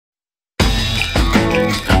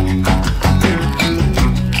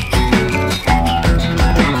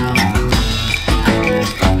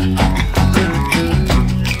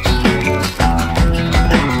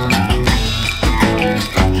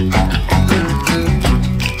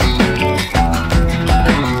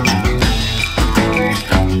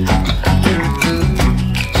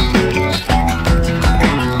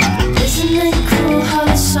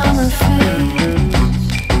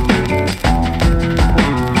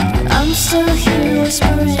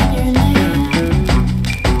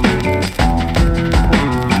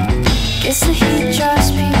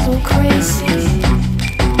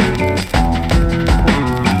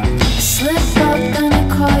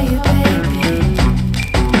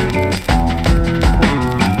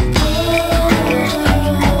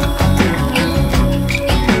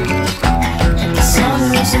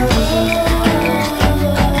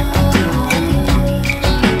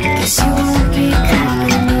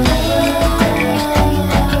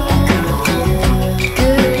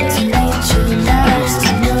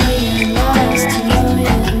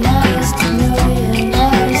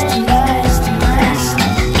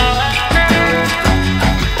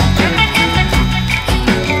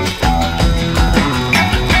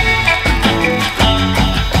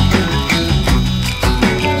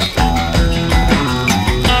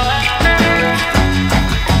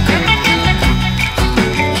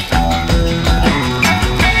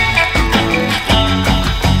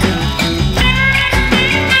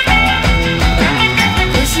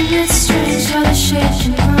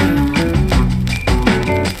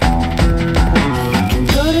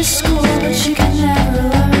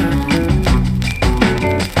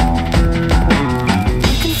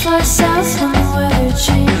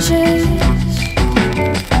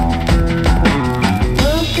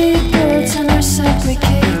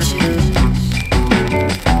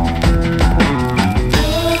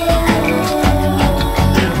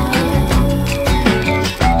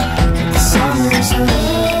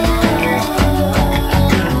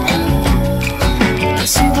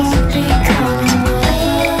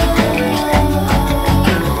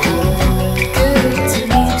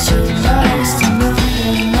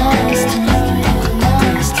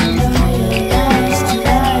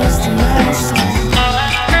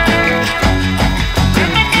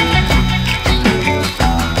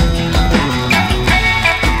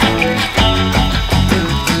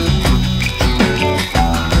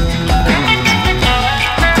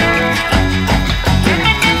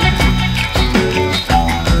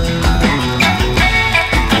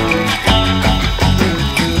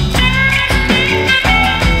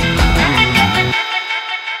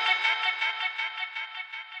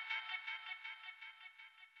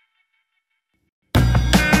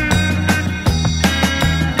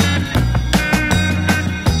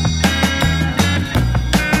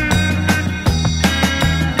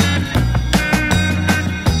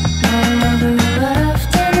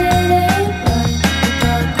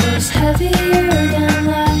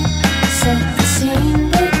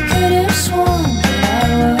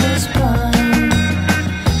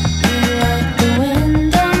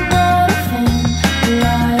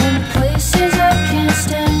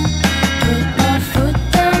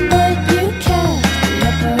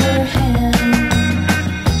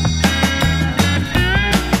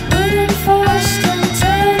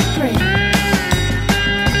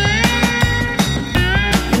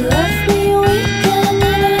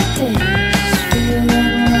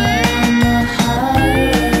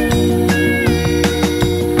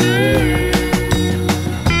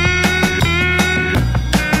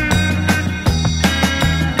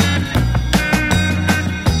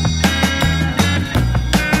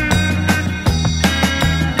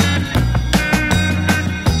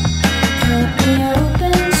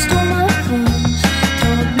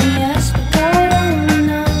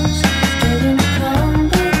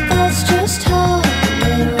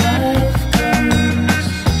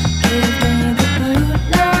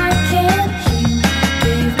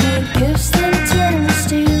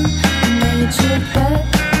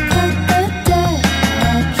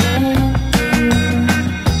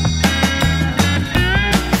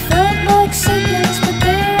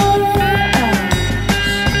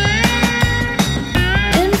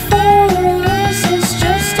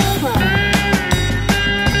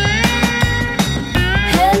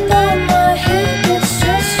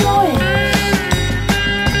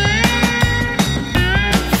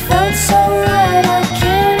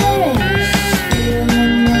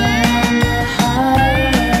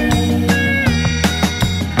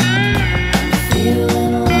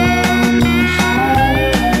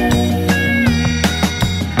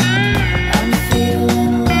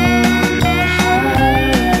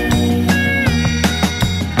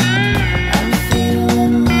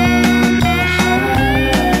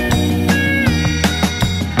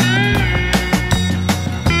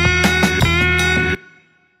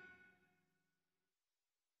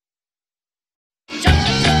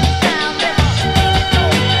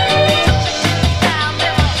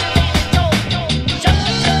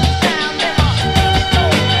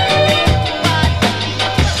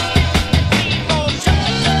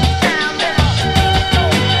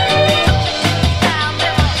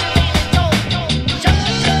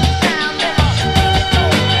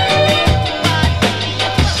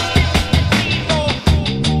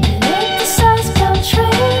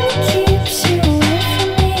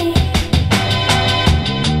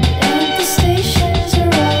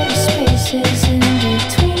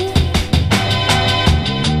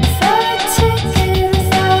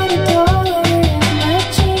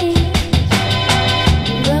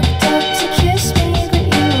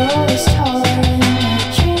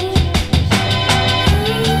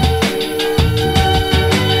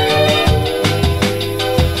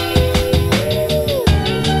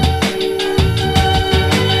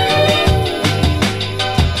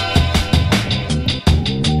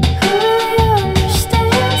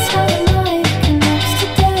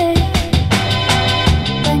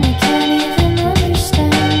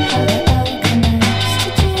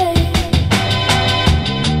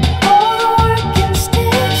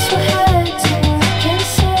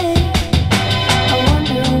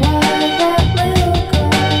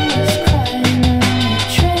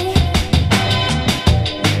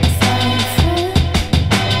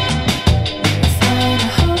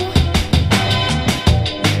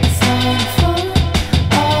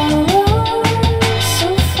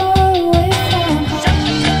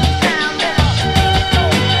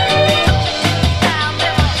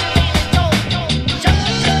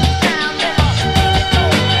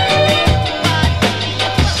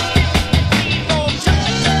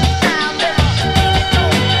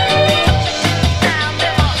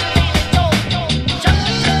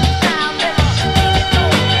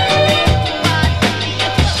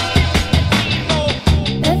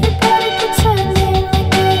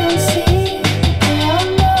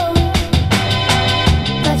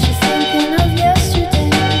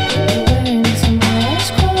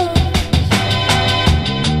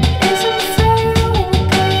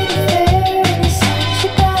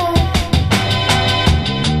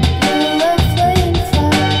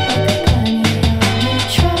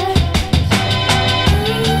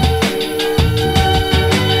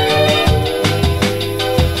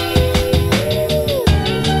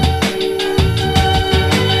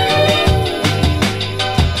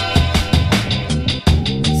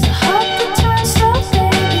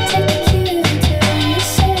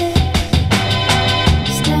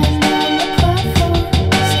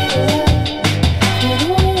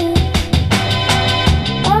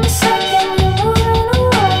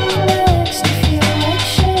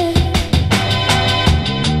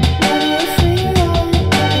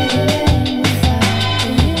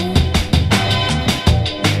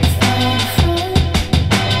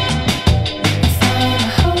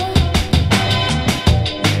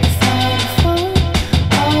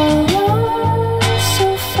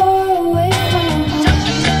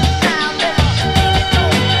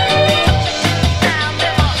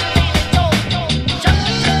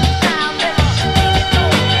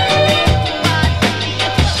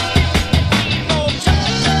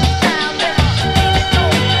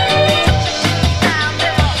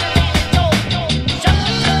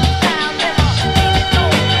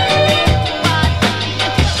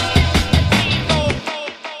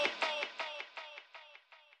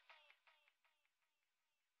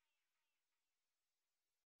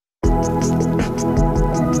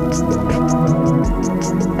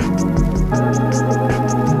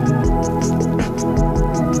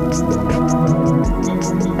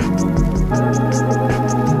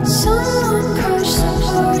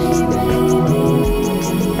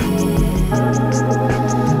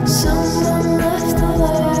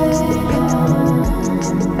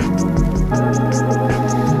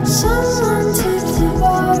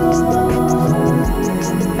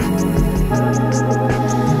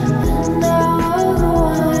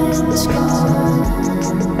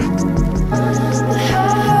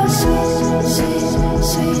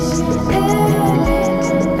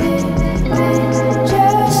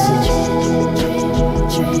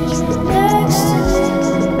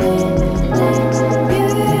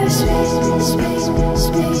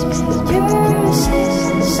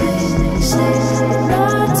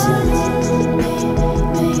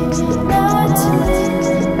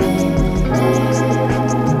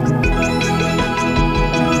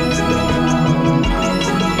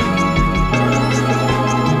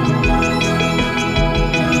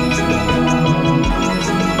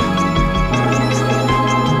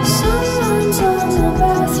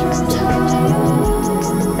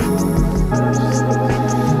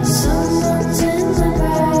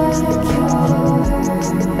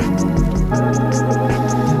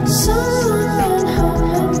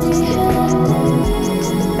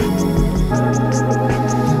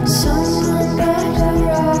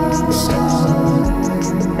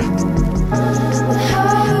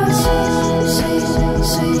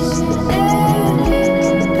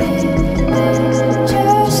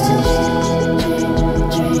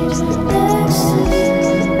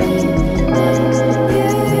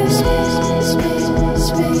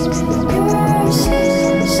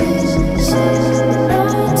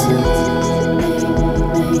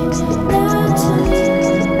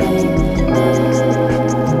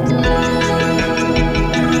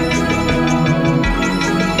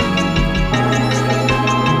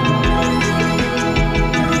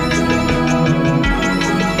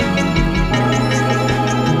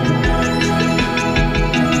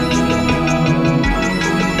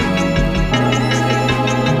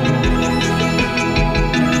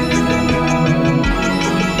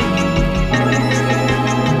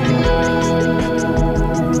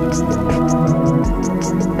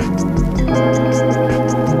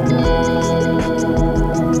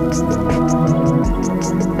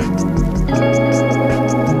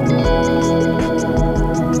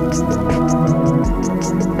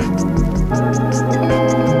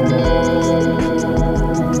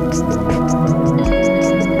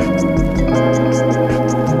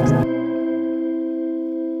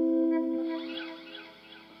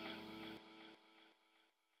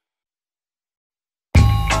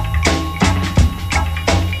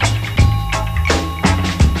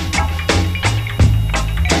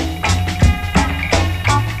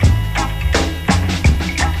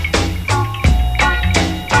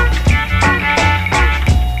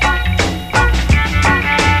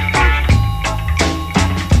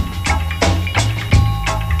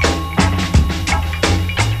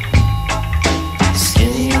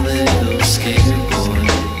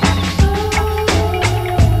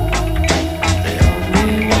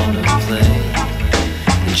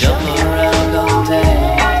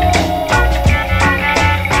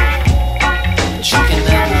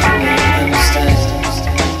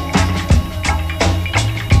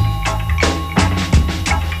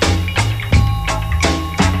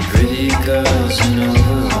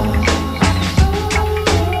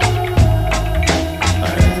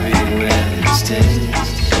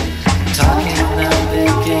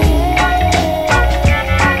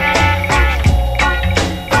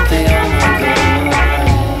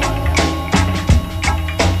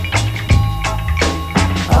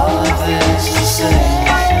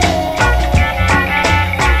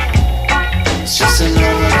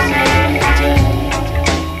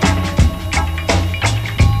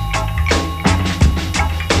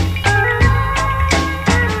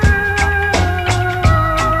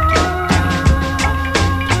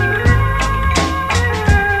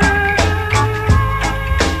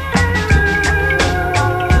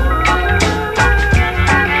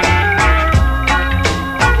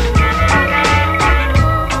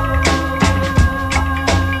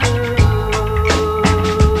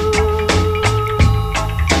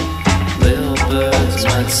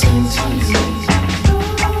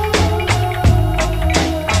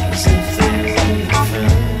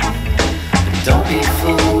be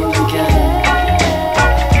fooled again.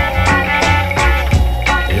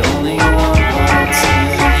 They only want what's in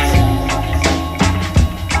their hand.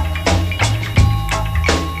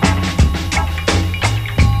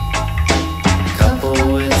 Couple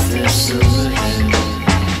with their silver hair,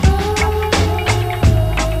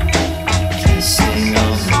 kissing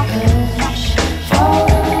on the bench,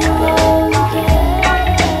 falling in love again.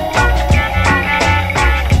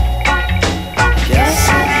 Guess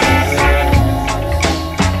it never ends.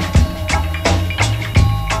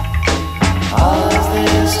 All of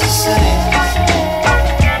this to say,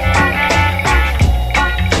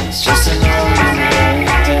 it's just an ordinary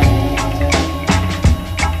day.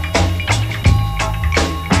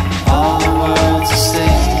 All the world's a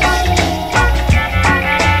stage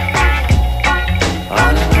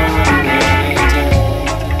on an ordinary day.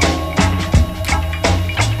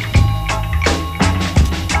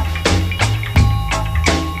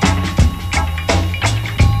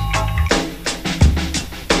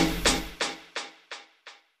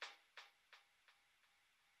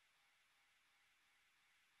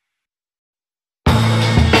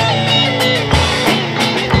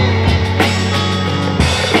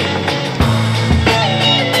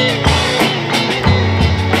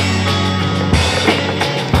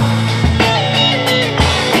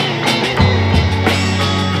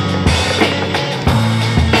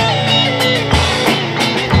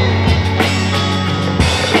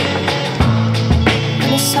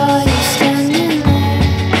 I saw you standing there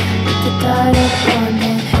with the dye upon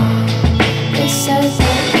your hair. They said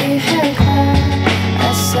that you had cried. I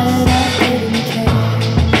said I didn't care.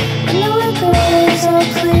 When the liquor was all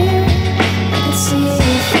clear, I could see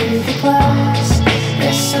you through the glass.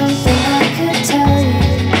 There's something I could tell you,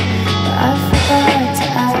 but I forgot to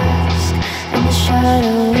ask. In the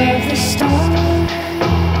shadow of the storm,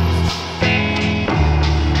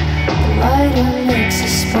 the lighter makes a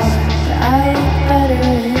spark, but I look better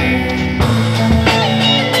in the dark.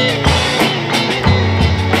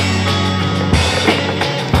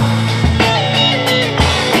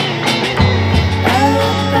 I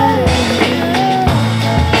look better in the dark.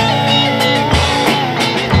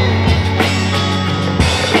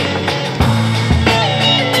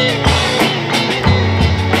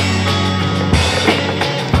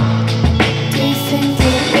 Do you think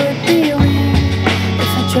it would be weird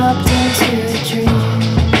if I dropped into a dream?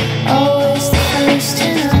 Always the first to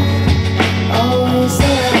know, always the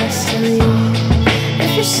last to leave. If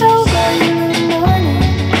you're sober in the morning,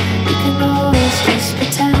 you can always just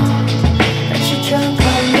pretend that you're drunk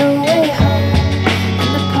on the way home,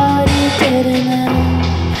 and the party didn't end.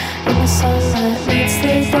 When the sunlight meets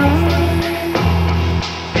the dawn,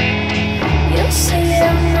 you'll see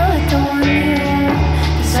I'm not the one you want,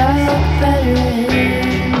 'cause I look better in the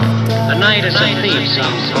dark. The night is a thief,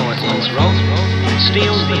 some poet once wrote. It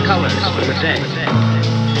steals the colors from the day.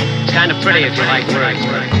 It's kind of pretty if you like words.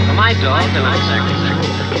 For my dog, they're not exactly true.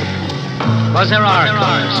 Because there are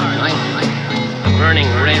colors at night. The burning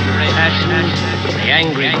red of passion, the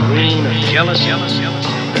angry green of jealousy,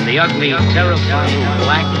 and the ugly, terrifying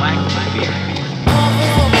black of fear.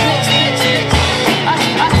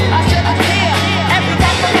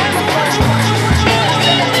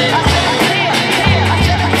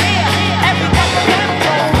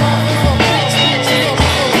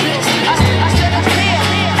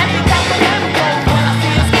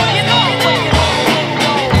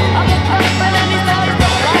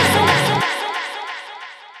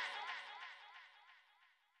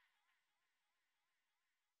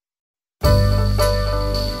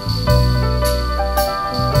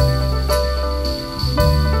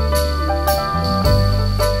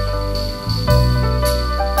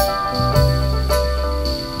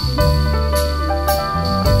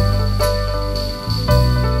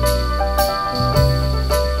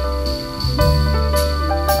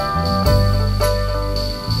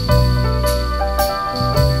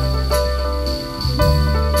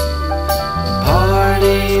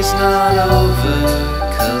 Party's not over,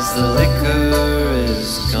 'cause the liquor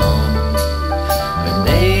is gone. Our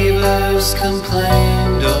neighbors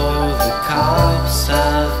complained, or the cops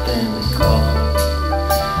have been called.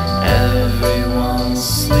 Everyone's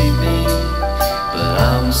sleeping, but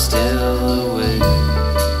I'm still awake.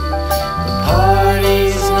 The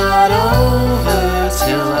party's not over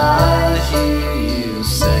till I hear you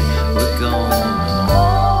say we're going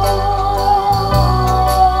home.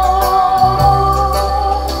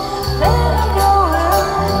 Let 'em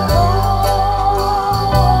go.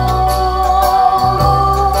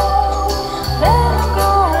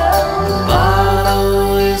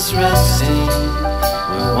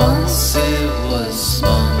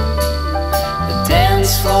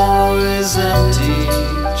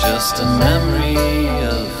 just a memory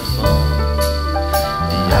of fun.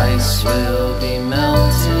 The ice will be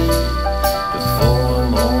melted before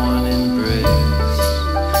morning breaks.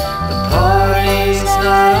 The party's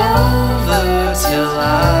not over till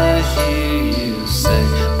I hear you say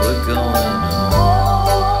we're going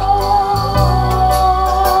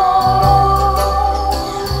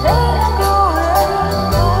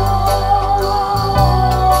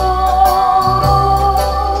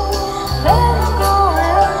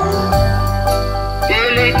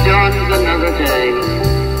another day.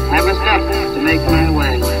 I must up to make my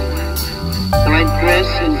way. So I dress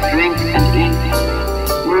and drink and eat,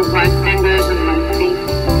 move my fingers and my feet,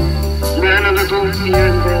 learn a little here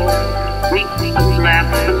and there, weep and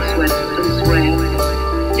laugh and sweat and swear.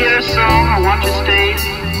 Hear a song or watch a stage,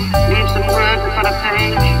 leave some words upon a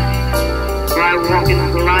page, or I walk in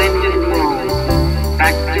blinded woe.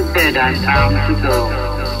 Back to bed I'm bound to go.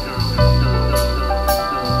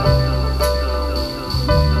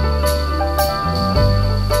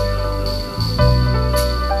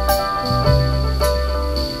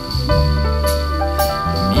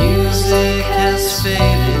 Music has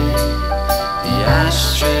faded, the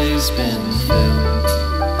ashtray's been filled.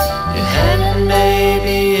 Your head may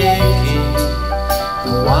be aching,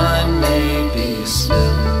 the wine may be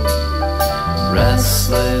spilled.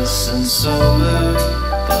 Restless and sober,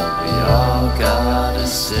 but we all gotta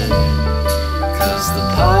stay. 'Cause the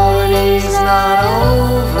party's not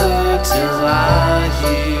over till I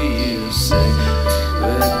hear you say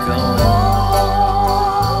we're going home.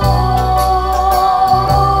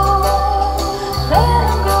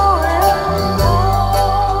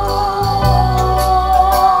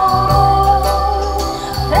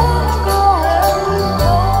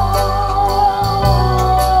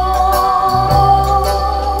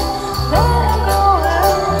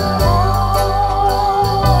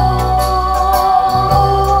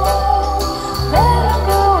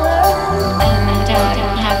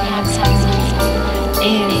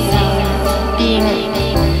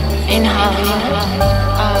 In Hollywood,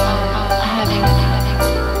 having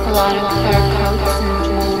a lot of fur coats and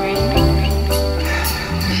jewelry,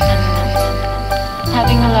 and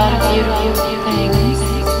having a lot of beautiful things,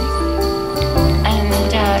 and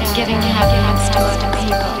giving happiness to other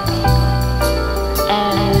people.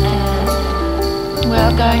 And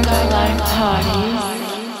we're going to a lot of parties.